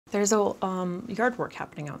There's a yard work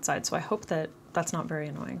happening outside, so I hope that that's not very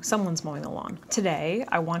annoying. Someone's mowing the lawn. Today,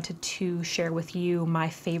 I wanted to share with you my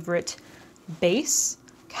favorite base,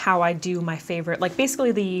 how I do my favorite, like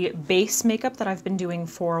basically the base makeup that I've been doing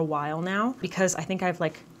for a while now, because I think I've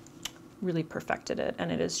like really perfected it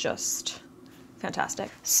and it is just fantastic.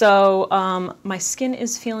 So my skin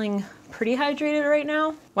is feeling pretty hydrated right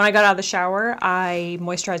now. When I got out of the shower, I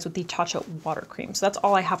moisturized with the Tatcha water cream. So that's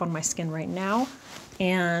all I have on my skin right now.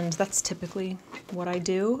 And that's typically what I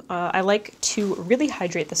do. I like to really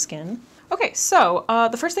hydrate the skin. Okay, so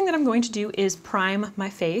the first thing that I'm going to do is prime my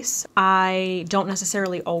face. I don't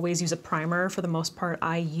necessarily always use a primer. For the most part,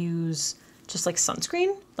 I use just like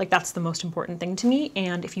sunscreen. Like that's the most important thing to me.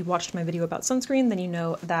 And if you watched my video about sunscreen, then you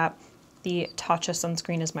know that the Tatcha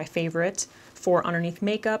sunscreen is my favorite for underneath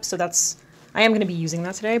makeup. So I am gonna be using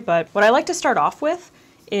that today. But what I like to start off with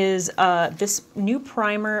is this new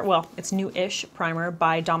primer, well, it's new-ish primer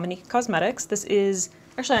by Dominique Cosmetics. This is,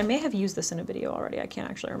 actually I may have used this in a video already, I can't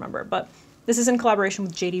actually remember, but this is in collaboration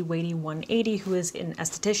with JD Wadey 180, who is an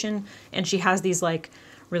esthetician, and she has these like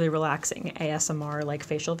really relaxing ASMR like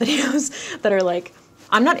facial videos that are like,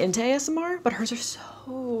 I'm not into ASMR, but hers are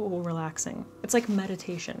so relaxing. It's like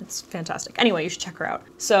meditation, it's fantastic. Anyway, you should check her out.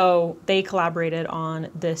 So they collaborated on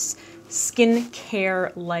this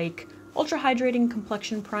skincare like ultra hydrating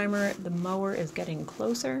complexion primer. The mower is getting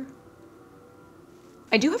closer.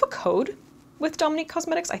 I do have a code with Dominique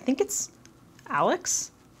Cosmetics. I think it's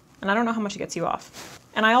Alex, and I don't know how much it gets you off.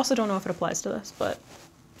 And I also don't know if it applies to this, but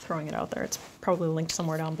throwing it out there. It's probably linked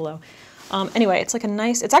somewhere down below. Anyway, it's like a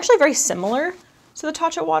nice, it's actually very similar to the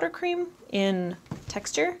Tatcha water cream in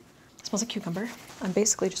texture. It smells like cucumber. I'm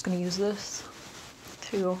basically just gonna use this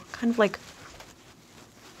to kind of like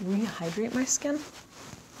rehydrate my skin.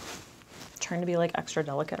 Trying to be like extra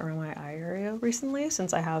delicate around my eye area recently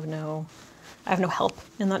since I have no help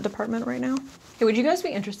in that department right now. Hey, would you guys be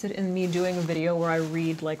interested in me doing a video where I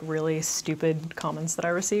read like really stupid comments that I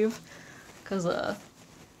receive? Because I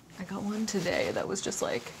got one today that was just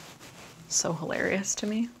like so hilarious to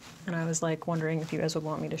me. And I was like wondering if you guys would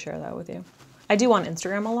want me to share that with you. I do on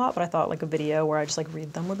Instagram a lot, but I thought like a video where I just like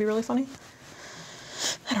read them would be really funny.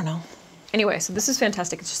 I don't know. Anyway, so this is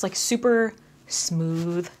fantastic. It's just like super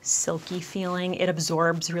smooth, silky feeling. It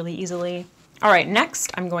absorbs really easily. All right,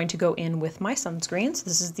 next I'm going to go in with my sunscreen. So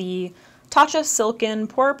this is the Tatcha Silken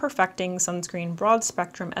Pore Perfecting Sunscreen Broad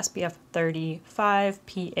Spectrum SPF 35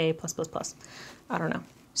 PA+++. I don't know.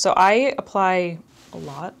 So I apply a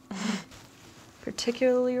lot,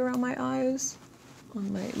 particularly around my eyes,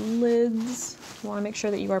 on my lids. You want to make sure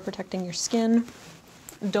that you are protecting your skin.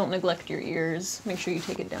 Don't neglect your ears. Make sure you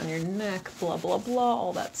take it down your neck, blah, blah, blah,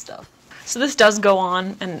 all that stuff. So this does go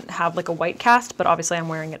on and have like a white cast, but obviously I'm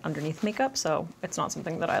wearing it underneath makeup, so it's not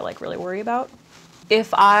something that I like really worry about.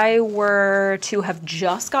 If I were to have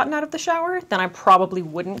just gotten out of the shower, then I probably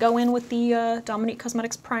wouldn't go in with the Dominique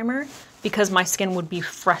Cosmetics primer because my skin would be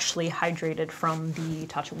freshly hydrated from the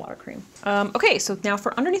Tatcha water cream. Okay, so now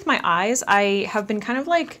for underneath my eyes, I have been kind of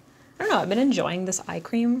like, I don't know, I've been enjoying this eye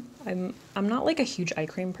cream. I'm not like a huge eye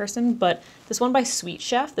cream person, but this one by Sweet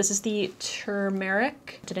Chef, this is the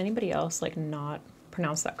turmeric. Did anybody else like not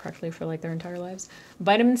pronounce that correctly for like their entire lives?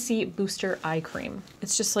 Vitamin C Booster Eye Cream.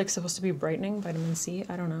 It's just like supposed to be brightening, vitamin C.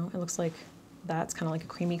 I don't know. It looks like that's kind of like a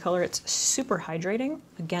creamy color. It's super hydrating.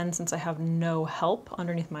 Again, since I have no help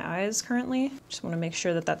underneath my eyes currently, just want to make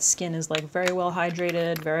sure that that skin is like very well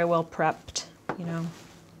hydrated, very well prepped, you know.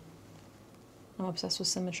 I'm obsessed with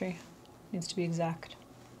symmetry. Needs to be exact.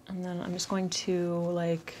 And then I'm just going to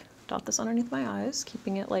like dot this underneath my eyes,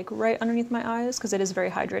 keeping it like right underneath my eyes because it is very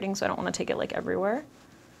hydrating, so I don't want to take it like everywhere.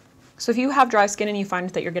 So if you have dry skin and you find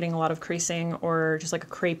that you're getting a lot of creasing or just like a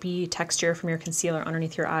crepey texture from your concealer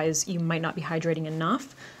underneath your eyes, you might not be hydrating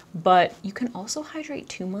enough, but you can also hydrate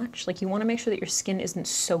too much. Like you want to make sure that your skin isn't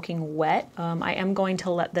soaking wet. I am going to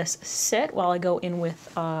let this sit while I go in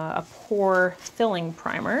with a pore filling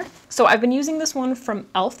primer. So I've been using this one from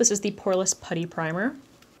e.l.f. This is the Poreless Putty Primer.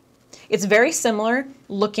 It's very similar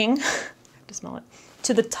looking, I have to smell it,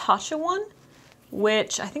 to the Tatcha one,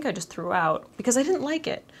 which I think I just threw out because I didn't like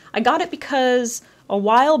it. I got it because a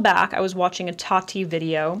while back I was watching a Tati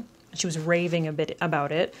video. She was raving a bit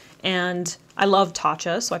about it, and I love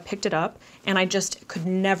Tatcha, so I picked it up, and I just could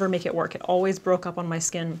never make it work. It always broke up on my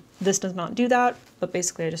skin. This does not do that, but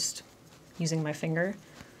basically I just, using my finger,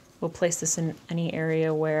 will place this in any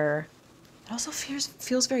area where it also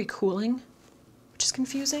feels very cooling, which is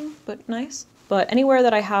confusing, but nice. But anywhere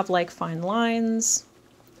that I have like fine lines,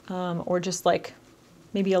 or just like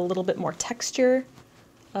maybe a little bit more texture,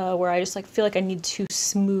 where I just like feel like I need to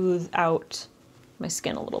smooth out my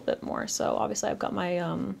skin a little bit more. So obviously I've got my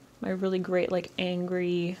my really great like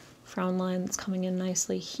angry frown line that's coming in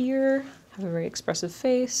nicely here. I have a very expressive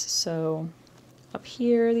face, so up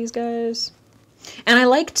here, these guys. And I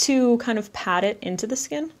like to kind of pat it into the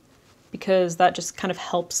skin because that just kind of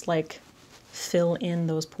helps like fill in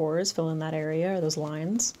those pores, fill in that area or those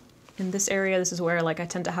lines. In this area, this is where like I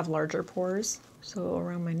tend to have larger pores. So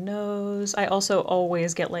around my nose. I also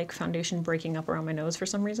always get like foundation breaking up around my nose for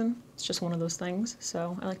some reason. It's just one of those things.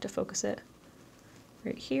 So I like to focus it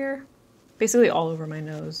right here. Basically all over my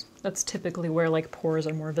nose. That's typically where like pores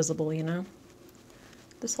are more visible, you know?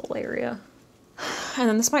 This whole area. And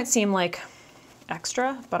then this might seem like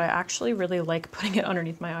extra, but I actually really like putting it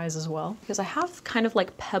underneath my eyes as well because I have kind of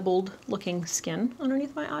like pebbled looking skin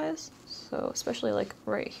underneath my eyes. So especially like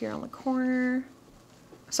right here on the corner.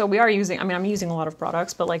 So we are using, I mean, I'm using a lot of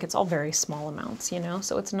products, but like it's all very small amounts, you know?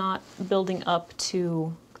 So it's not building up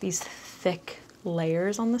to these thick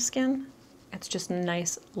layers on the skin. It's just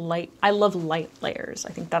nice, light. I love light layers.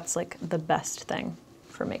 I think that's like the best thing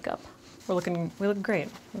for makeup. We look great.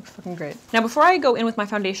 We look fucking great. Now, before I go in with my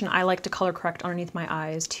foundation, I like to color correct underneath my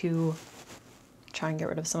eyes to try and get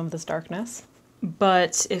rid of some of this darkness.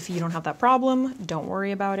 But if you don't have that problem, don't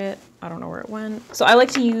worry about it. I don't know where it went. So I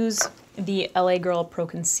like to use the LA Girl Pro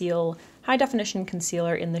Conceal High Definition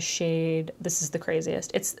Concealer in the shade, this is the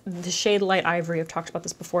craziest. It's the shade Light Ivory. I've talked about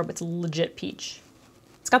this before, but it's legit peach.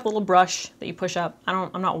 It's got the little brush that you push up.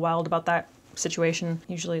 I'm not wild about that situation.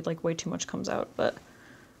 Usually like way too much comes out, but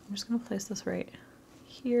I'm just gonna place this right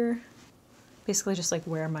here. Basically just like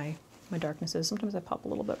where my darkness is. Sometimes I pop a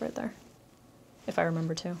little bit right there. If I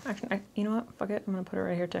remember to. Actually, you know what? Fuck it. I'm gonna put it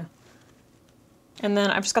right here too. And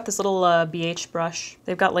then I've just got this little BH brush.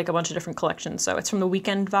 They've got like a bunch of different collections. So it's from the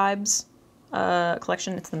Weekend Vibes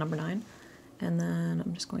collection. It's the number 9. And then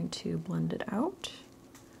I'm just going to blend it out.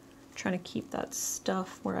 Trying to keep that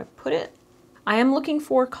stuff where I put it. I am looking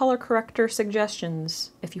for color corrector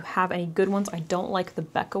suggestions. If you have any good ones, I don't like the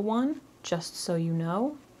Becca one, just so you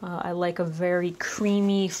know. I like a very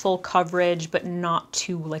creamy, full coverage, but not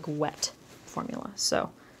too like wet formula. So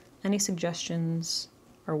any suggestions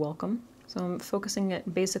are welcome. So I'm focusing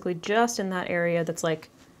it basically just in that area that's like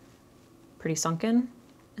pretty sunken.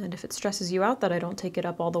 And if it stresses you out that I don't take it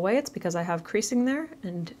up all the way, it's because I have creasing there,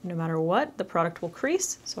 and no matter what, the product will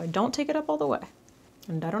crease, so I don't take it up all the way.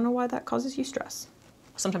 And I don't know why that causes you stress.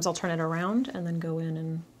 Sometimes I'll turn it around and then go in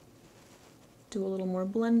and do a little more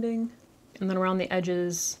blending. And then around the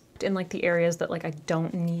edges, in like the areas that like I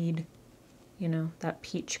don't need, you know, that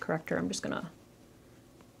peach corrector, I'm just gonna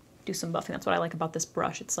do some buffing. That's what I like about this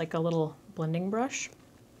brush. It's like a little blending brush.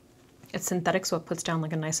 It's synthetic, so it puts down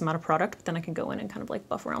like a nice amount of product. Then I can go in and kind of like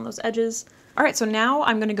buff around those edges. All right, so now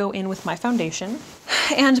I'm gonna go in with my foundation.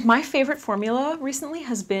 And my favorite formula recently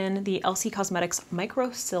has been the LC Cosmetics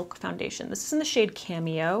Micro Silk Foundation. This is in the shade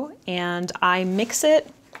Cameo, and I mix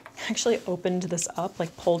it, actually opened this up,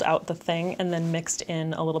 like pulled out the thing, and then mixed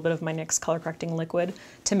in a little bit of my NYX color correcting liquid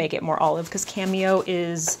to make it more olive, because Cameo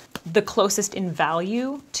is the closest in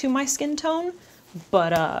value to my skin tone,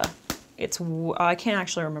 but I can't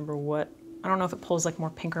actually remember what, I don't know if it pulls like more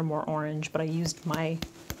pink or more orange, but I used my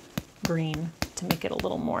green to make it a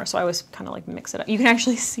little more. So I always kind of like mix it up. You can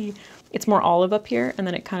actually see it's more olive up here, and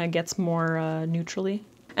then it kind of gets more neutrally.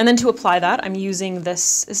 And then to apply that, I'm using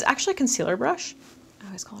this is actually a concealer brush. I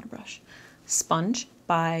always call it a brush. Sponge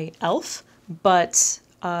by e.l.f. But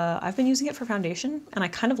I've been using it for foundation, and I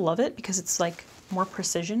kind of love it because it's like more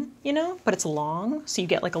precision, you know, but it's long. So you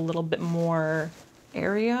get like a little bit more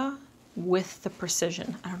area with the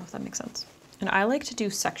precision. I don't know if that makes sense. And I like to do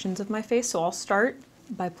sections of my face, so I'll start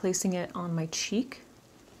by placing it on my cheek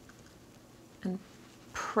and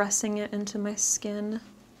pressing it into my skin,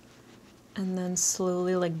 and then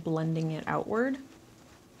slowly like blending it outward.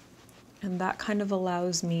 And that kind of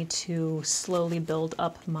allows me to slowly build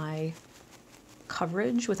up my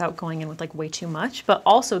coverage without going in with like way too much. But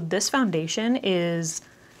also this foundation is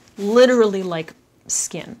literally like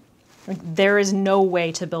skin. Like, there is no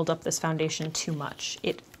way to build up this foundation too much.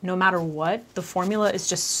 No matter what, the formula is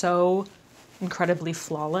just so incredibly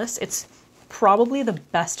flawless. It's probably the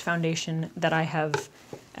best foundation that I have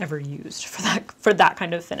ever used for that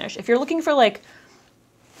kind of finish. If you're looking for like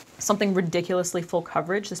something ridiculously full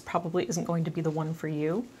coverage, this probably isn't going to be the one for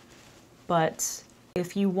you. But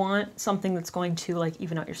if you want something that's going to like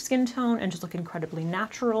even out your skin tone and just look incredibly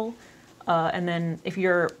natural, and then if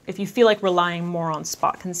you feel like relying more on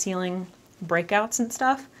spot concealing breakouts and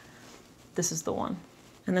stuff, this is the one.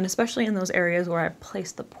 And then especially in those areas where I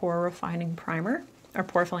placed the pore refining primer, or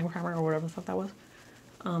pore filling primer, or whatever the fuck that was,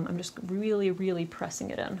 I'm just really, really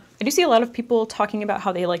pressing it in. I do see a lot of people talking about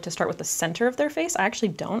how they like to start with the center of their face. I actually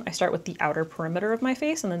don't. I start with the outer perimeter of my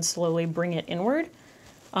face and then slowly bring it inward,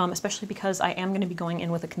 especially because I am going to be going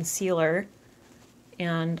in with a concealer,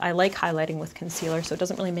 and I like highlighting with concealer, so it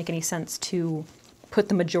doesn't really make any sense to put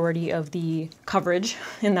the majority of the coverage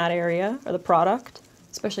in that area or the product,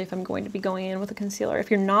 especially if I'm going to be going in with a concealer.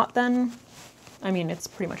 If you're not, then, I mean, it's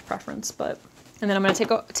pretty much preference, but. And then I'm going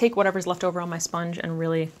to take whatever's left over on my sponge and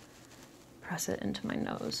really press it into my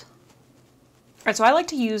nose. All right, so I like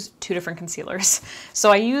to use two different concealers. So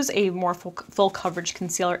I use a more full coverage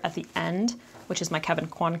concealer at the end, which is my Kevyn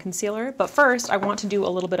Kwan concealer. But first, I want to do a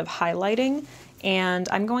little bit of highlighting, and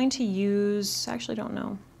I'm going to use, I actually don't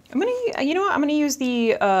know. You know what? I'm going to use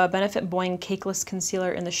the Benefit Boing Cakeless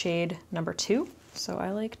Concealer in the shade number 2. So I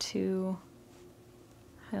like to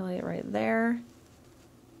highlight right there.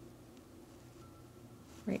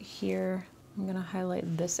 Right here, I'm gonna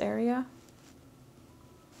highlight this area,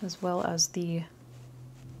 as well as the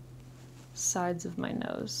sides of my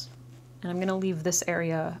nose. And I'm gonna leave this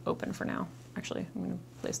area open for now. Actually, I'm gonna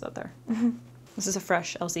place that there. This is a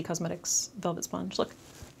fresh LC Cosmetics velvet sponge. Look,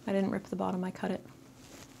 I didn't rip the bottom, I cut it.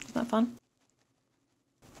 Isn't that fun?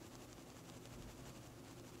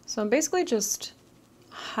 So I'm basically just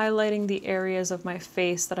highlighting the areas of my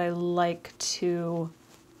face that I like to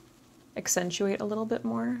accentuate a little bit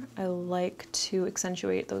more. I like to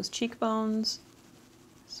accentuate those cheekbones.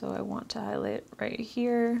 So I want to highlight right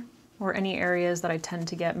here, or any areas that I tend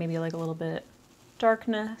to get maybe like a little bit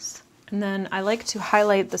darkness. And then I like to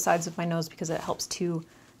highlight the sides of my nose because it helps to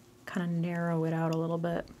kind of narrow it out a little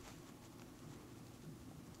bit.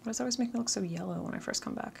 Why does that always make me look so yellow when I first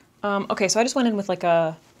come back? Okay, so I just went in with like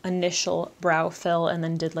a initial brow fill and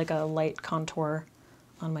then did like a light contour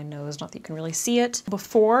on my nose, not that you can really see it.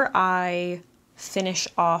 Before I finish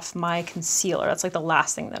off my concealer, that's like the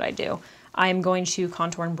last thing that I do, I'm going to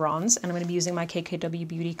contour and bronze, and I'm going to be using my KKW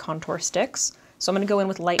Beauty contour sticks. So I'm going to go in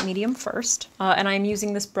with light medium first, and I'm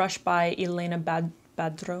using this brush by Elena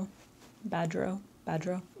Badro,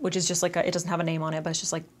 which is just like it doesn't have a name on it, but it's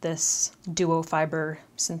just like this duo fiber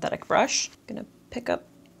synthetic brush. I'm going to pick up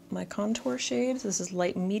my contour shades. This is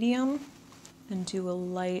light medium, and do a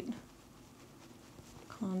light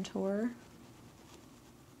contour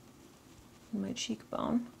in my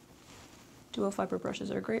cheekbone. Duo fiber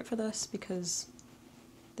brushes are great for this because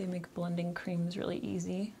they make blending creams really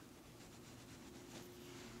easy.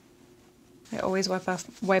 I always wipe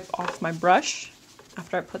off my brush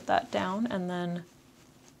after I put that down, and then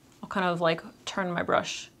I'll kind of like turn my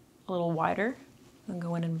brush a little wider and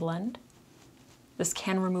go in and blend. This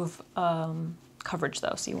can remove coverage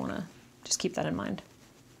though, so you want to just keep that in mind.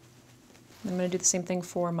 I'm going to do the same thing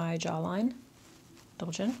for my jawline,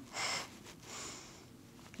 double chin.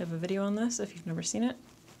 I have a video on this if you've never seen it.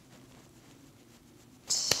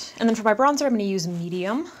 And then for my bronzer, I'm going to use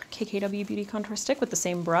medium KKW Beauty contour stick with the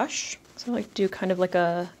same brush. So I like to do kind of like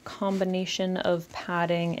a combination of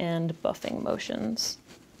padding and buffing motions.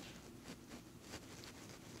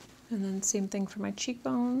 And then same thing for my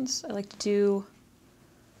cheekbones. I like to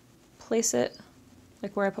place it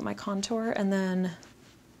like where I put my contour, and then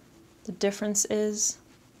the difference is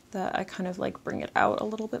that I kind of like bring it out a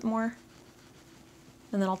little bit more.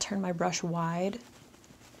 And then I'll turn my brush wide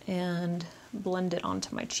and blend it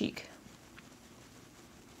onto my cheek.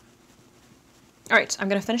 All right, I'm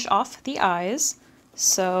gonna finish off the eyes,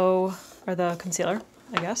 or the concealer,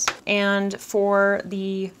 I guess. And for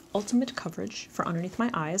the ultimate coverage for underneath my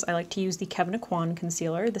eyes, I like to use the Kevyn Kwan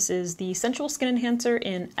concealer. This is the Sensual Skin Enhancer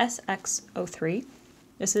in SX03.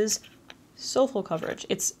 This is so full coverage.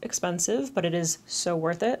 It's expensive, but it is so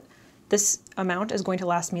worth it. This amount is going to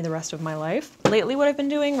last me the rest of my life. Lately, what I've been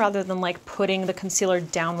doing, rather than like putting the concealer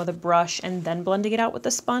down with a brush and then blending it out with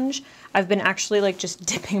the sponge, I've been actually like just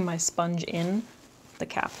dipping my sponge in the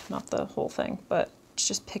cap, not the whole thing, but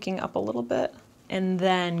just picking up a little bit and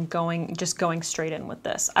then just going straight in with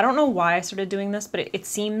this. I don't know why I started doing this, but it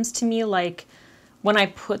seems to me like when I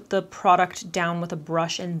put the product down with a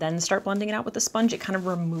brush and then start blending it out with the sponge, it kind of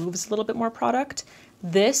removes a little bit more product.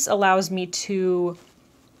 This allows me to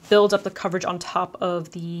build up the coverage on top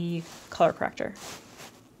of the color corrector.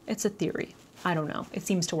 It's a theory. I don't know. It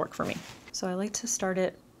seems to work for me. So I like to start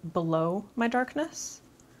it below my darkness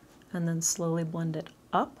and then slowly blend it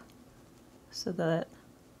up so that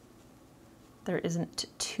there isn't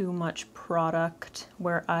too much product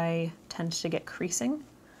where I tend to get creasing.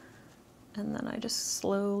 And then I just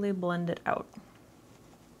slowly blend it out. Do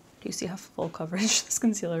you see how full coverage this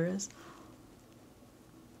concealer is?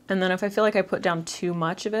 And then if I feel like I put down too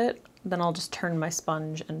much of it, then I'll just turn my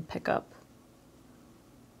sponge and pick up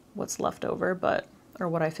what's left over. But or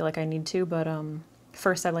what I feel like I need to, but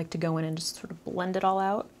first I like to go in and just sort of blend it all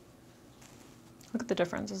out. Look at the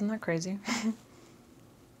difference, isn't that crazy?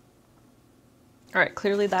 All right,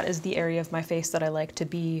 clearly that is the area of my face that I like to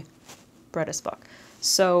be red as fuck.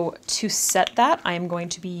 So to set that, I am going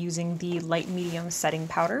to be using the Light Medium Setting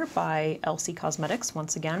Powder by LC Cosmetics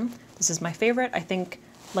once again. This is my favorite. I think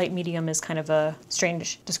light medium is kind of a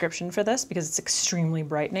strange description for this because it's extremely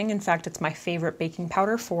brightening. In fact, it's my favorite baking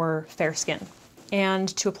powder for fair skin. And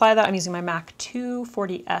to apply that, I'm using my MAC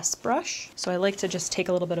 240S brush. So I like to just take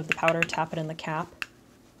a little bit of the powder, tap it in the cap,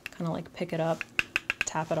 kind of like pick it up,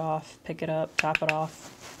 tap it off, pick it up, tap it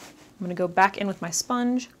off. I'm gonna go back in with my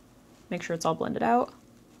sponge, make sure it's all blended out.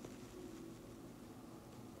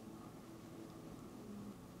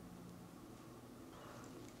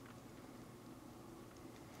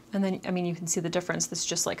 And then, I mean, you can see the difference. This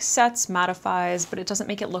just like sets, mattifies, but it doesn't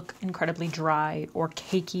make it look incredibly dry or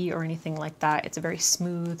cakey or anything like that. It's a very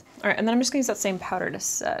smooth. All right, and then I'm just gonna use that same powder to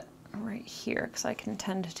set right here because I can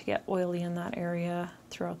tend to get oily in that area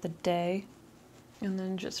throughout the day. And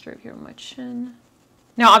then just right here on my chin.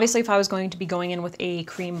 Now, obviously, if I was going to be going in with a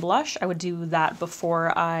cream blush, I would do that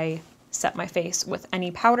before I set my face with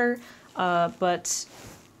any powder, but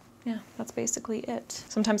yeah, that's basically it.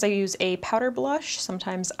 Sometimes I use a powder blush.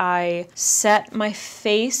 Sometimes I set my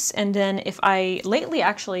face, and then if lately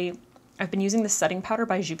actually, I've been using the setting powder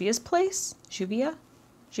by Juvia's Place. Juvia,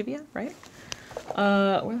 right?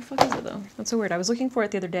 Where the fuck is it though? That's so weird. I was looking for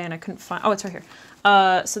it the other day and I couldn't find, oh, it's right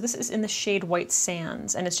here. So this is in the shade White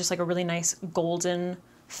Sands, and it's just like a really nice golden,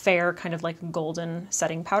 fair, kind of like golden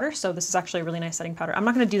setting powder. So this is actually a really nice setting powder. I'm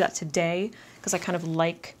not gonna do that today because I kind of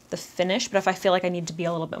like the finish, but if I feel like I need to be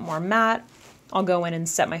a little bit more matte, I'll go in and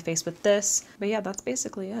set my face with this. But yeah, that's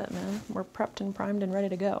basically it, man. We're prepped and primed and ready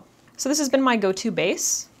to go. So this has been my go-to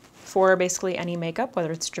base for basically any makeup,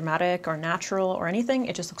 whether it's dramatic or natural or anything.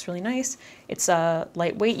 It just looks really nice. It's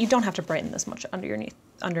lightweight. You don't have to brighten this much underneath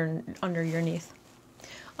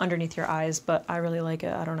your eyes, but I really like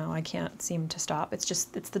it. I don't know, I can't seem to stop. It's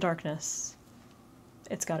the darkness.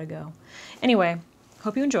 It's gotta go. Anyway,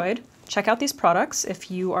 hope you enjoyed. Check out these products if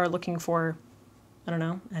you are looking for, I don't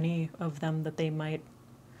know, any of them that they might,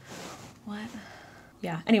 what?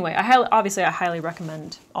 Yeah, anyway, obviously I highly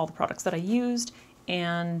recommend all the products that I used,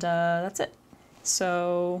 and that's it.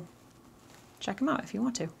 So check them out if you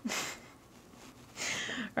want to. All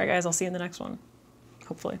right, guys, I'll see you in the next one,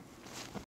 hopefully.